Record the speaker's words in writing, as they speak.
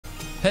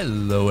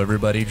Hello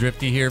everybody,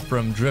 Drifty here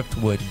from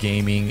Driftwood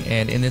Gaming,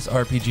 and in this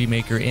RPG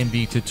Maker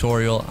MV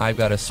tutorial I've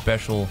got a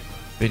special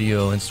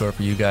video in store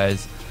for you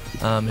guys.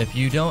 If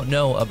you don't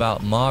know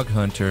about Mog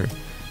Hunter,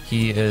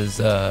 he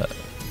is a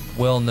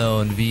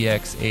well-known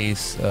VX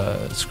Ace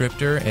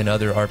scripter and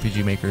other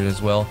RPG makers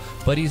as well,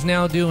 but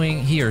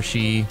he or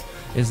she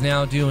is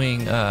now doing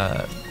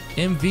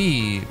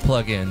MV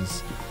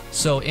plugins.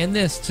 So in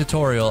this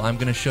tutorial I'm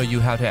going to show you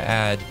how to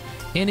add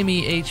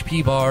enemy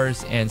HP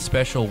bars and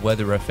special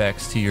weather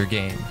effects to your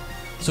game.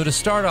 So to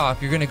start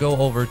off, you're going to go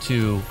over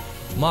to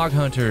Mog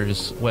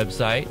Hunter's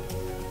website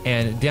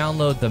and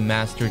download the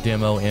Master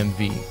Demo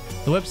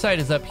MV. The website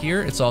is up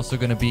here. It's also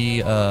going to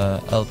be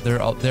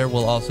there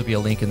will also be a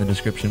link in the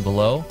description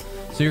below.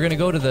 So you're going to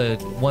go to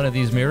one of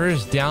these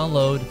mirrors,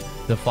 download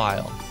the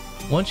file.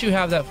 Once you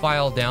have that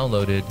file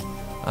downloaded,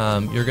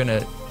 you're going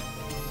to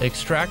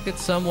extract it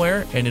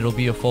somewhere and it'll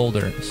be a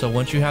folder. So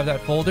once you have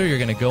that folder, you're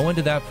going to go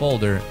into that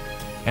folder,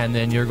 and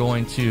then you're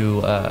going to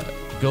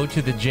go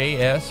to the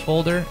JS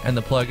folder and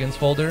the plugins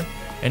folder,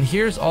 and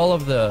here's all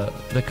of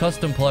the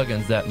custom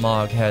plugins that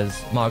Mog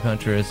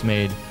Hunter has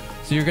made.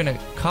 So you're going to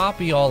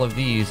copy all of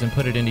these and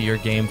put it into your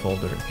game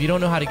folder. If you don't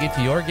know how to get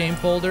to your game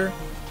folder,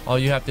 all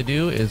you have to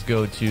do is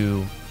go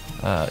to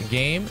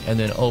game and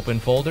then open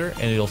folder,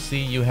 and it'll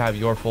see you have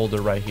your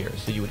folder right here.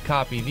 So you would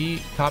copy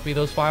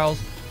those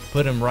files,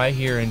 put them right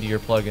here into your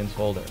plugins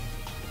folder.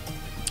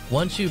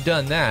 Once you've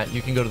done that,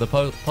 you can go to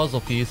the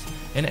puzzle piece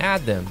and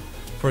add them.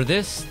 For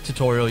this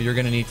tutorial, you're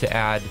going to need to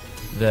add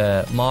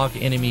the Mog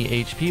enemy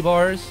HP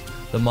bars,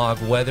 the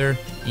Mog weather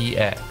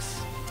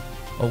EX.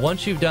 Well,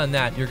 once you've done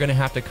that, you're going to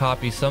have to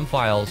copy some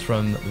files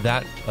from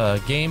that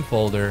game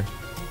folder,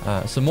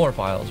 some more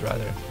files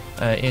rather,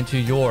 into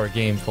your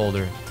game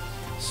folder.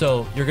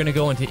 So you're going to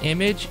go into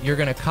image, you're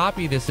going to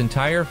copy this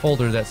entire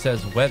folder that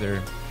says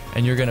weather,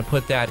 and you're going to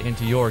put that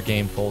into your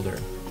game folder,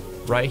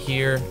 right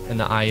here in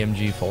the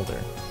IMG folder.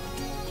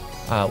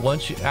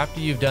 After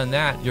you've done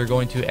that, you're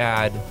going to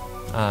add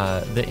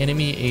the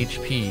enemy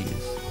HPs.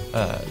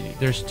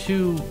 There's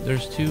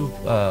two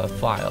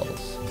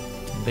files.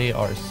 They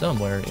are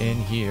somewhere in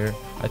here.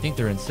 I think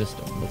they're in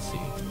system. Let's see.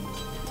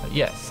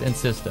 Yes, in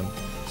system.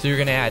 So you're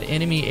going to add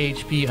enemy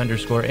HP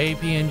underscore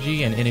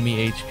APNG and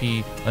enemy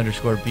HP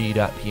underscore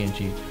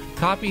B.PNG.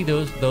 Copy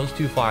those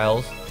two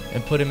files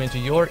and put them into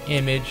your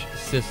image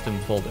system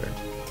folder.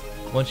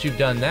 Once you've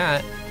done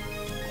that,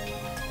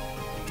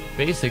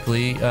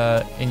 basically,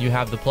 and you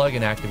have the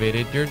plugin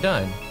activated, you're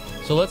done.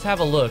 So let's have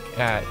a look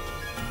at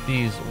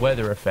these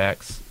weather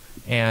effects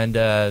and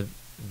the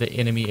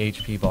enemy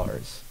HP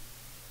bars.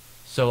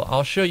 So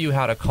I'll show you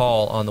how to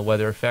call on the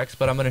weather effects,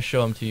 but I'm going to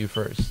show them to you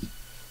first.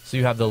 So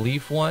you have the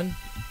leaf one.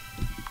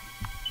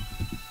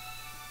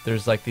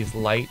 There's like these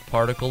light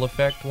particle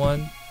effect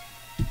one.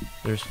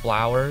 There's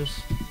flowers.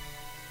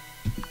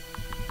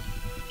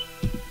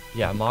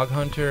 Yeah, Mog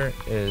Hunter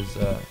is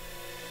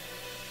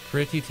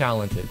pretty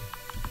talented.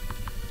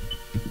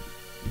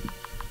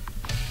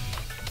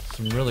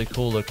 Some really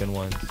cool looking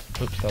ones.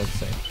 Oops, that was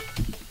the same.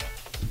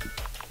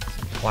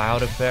 Some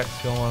cloud effects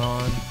going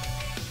on.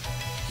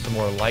 Some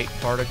more light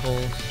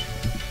particles.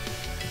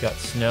 Got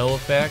snow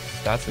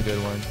effects. That's a good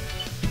one.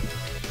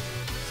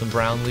 Some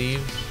brown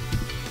leaves.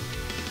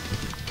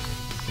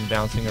 Some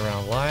bouncing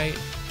around light.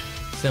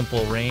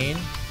 Simple rain.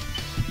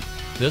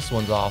 This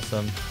one's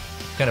awesome.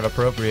 Kind of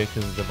appropriate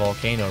because it's a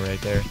volcano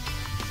right there.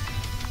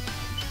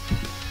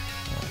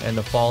 And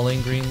the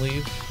falling green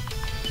leaves.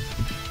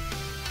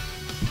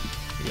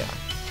 Yeah.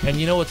 And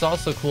you know what's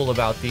also cool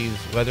about these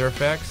weather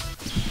effects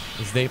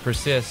is they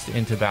persist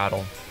into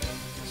battle.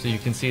 So you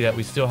can see that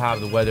we still have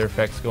the weather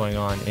effects going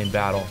on in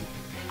battle.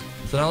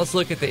 So now let's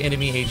look at the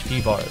enemy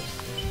HP bars.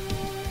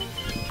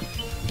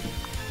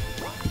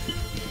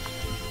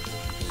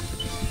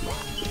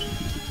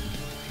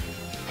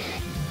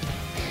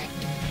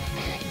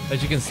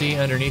 As you can see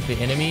underneath the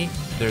enemy,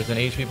 there's an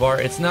HP bar.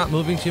 It's not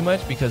moving too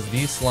much because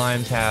these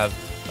slimes have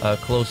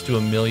close to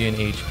 1,000,000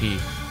 HP.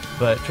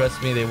 But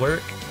trust me, they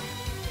work.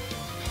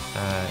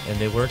 And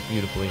they work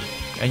beautifully.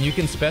 And you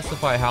can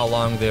specify how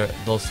long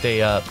they'll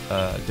stay up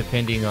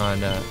depending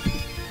on the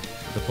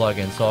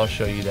plugin. So I'll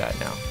show you that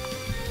now.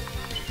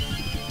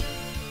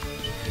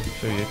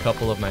 Show you a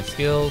couple of my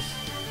skills,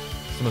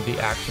 some of the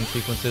action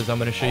sequences. I'm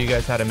going to show you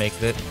guys how to make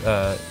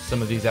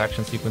some of these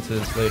action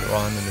sequences later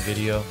on in the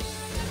video.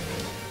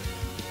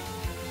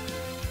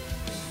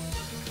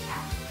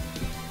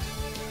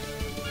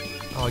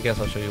 Oh, I guess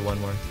I'll show you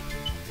one more.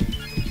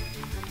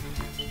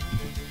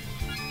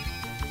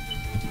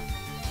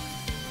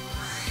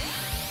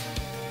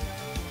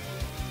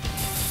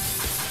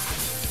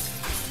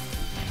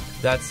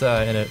 That's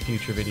in a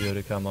future video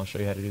to come. I'll show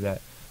you how to do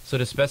that. So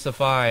to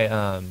specify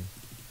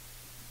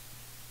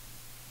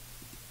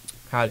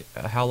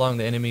how long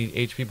the enemy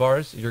HP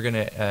bars, you're going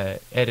to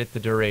edit the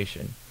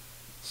duration.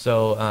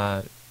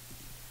 So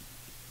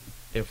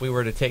if we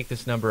were to take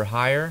this number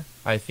higher,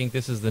 I think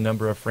this is the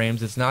number of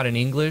frames. It's not in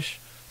English,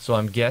 so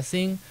I'm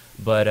guessing.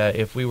 But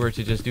if we were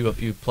to just do a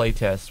few play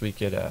tests, we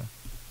could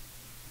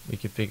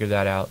figure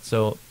that out.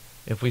 So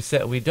If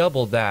we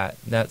doubled that,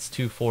 that's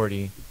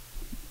 240.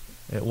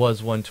 It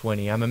was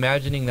 120. I'm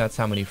imagining that's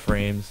how many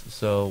frames.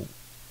 So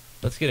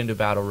let's get into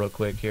battle real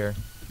quick here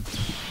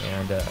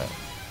and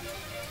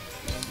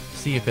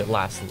see if it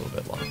lasts a little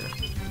bit longer.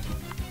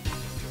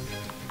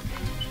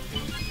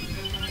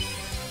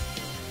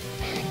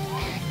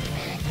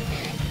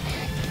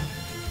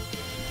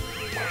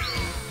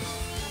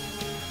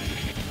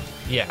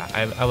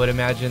 Yeah, I would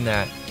imagine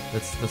that.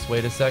 Let's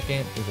wait a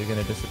second. Is it going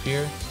to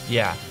disappear?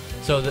 Yeah.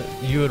 So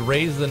you would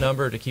raise the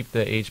number to keep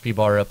the HP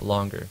bar up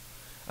longer.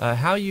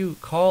 How you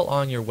call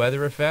on your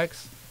weather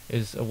effects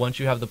is once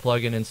you have the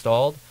plugin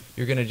installed,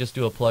 you're going to just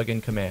do a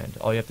plugin command.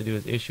 All you have to do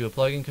is issue a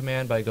plugin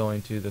command by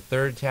going to the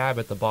third tab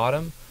at the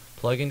bottom,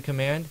 plugin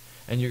command,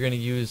 and you're going to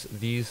use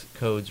these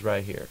codes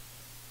right here.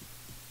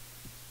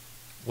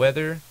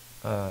 Weather,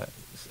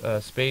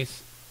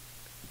 space,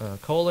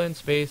 colon,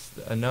 space,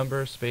 a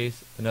number,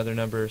 space, another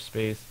number,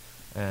 space,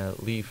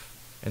 leaf.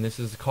 And this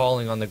is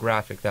calling on the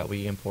graphic that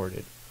we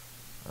imported.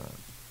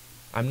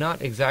 I'm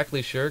not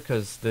exactly sure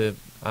because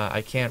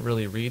I can't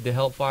really read the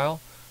help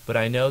file, but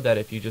I know that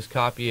if you just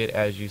copy it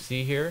as you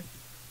see here,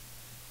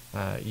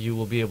 you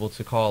will be able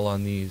to call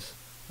on these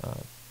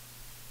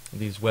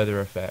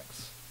weather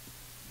effects.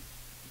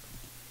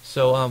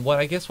 So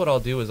I guess what I'll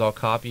do is I'll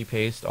copy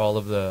paste all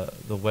of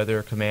the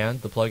weather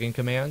command, the plugin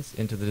commands,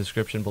 into the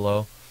description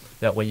below.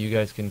 That way you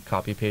guys can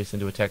copy paste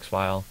into a text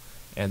file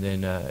and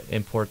then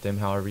import them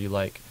however you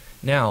like.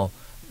 Now,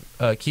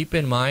 keep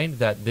in mind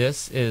that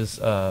this is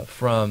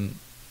from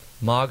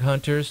Mog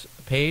Hunter's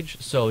page,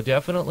 so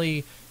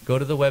definitely go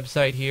to the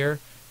website here,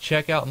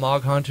 check out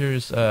Mog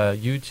Hunter's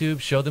YouTube,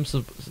 show them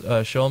some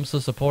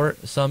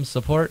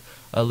support,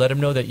 let them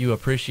know that you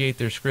appreciate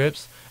their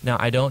scripts. Now,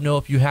 I don't know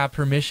if you have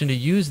permission to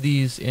use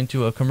these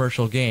into a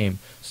commercial game,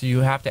 so you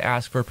have to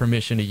ask for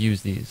permission to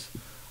use these.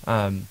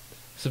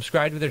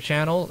 Subscribe to their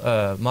channel.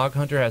 Mog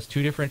Hunter has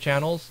two different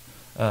channels.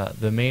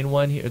 The main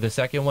one here, the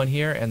second one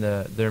here, and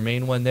their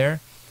main one there,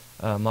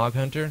 Mog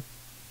Hunter.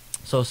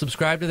 So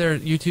subscribe to their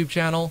YouTube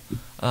channel,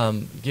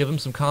 give them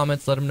some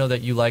comments, let them know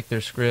that you like their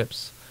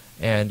scripts,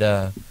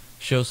 and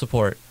show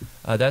support.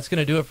 That's going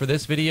to do it for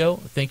this video.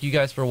 Thank you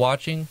guys for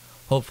watching.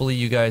 Hopefully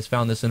you guys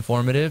found this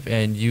informative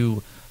and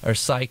you are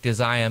psyched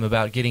as I am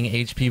about getting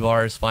HP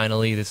bars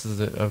finally. This is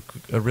a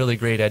really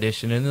great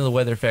addition, and then the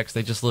weather effects,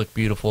 they just look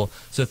beautiful.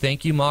 So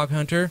thank you, Mog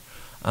Hunter.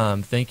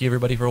 Thank you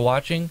everybody for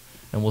watching,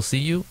 and we'll see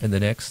you in the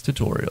next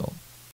tutorial.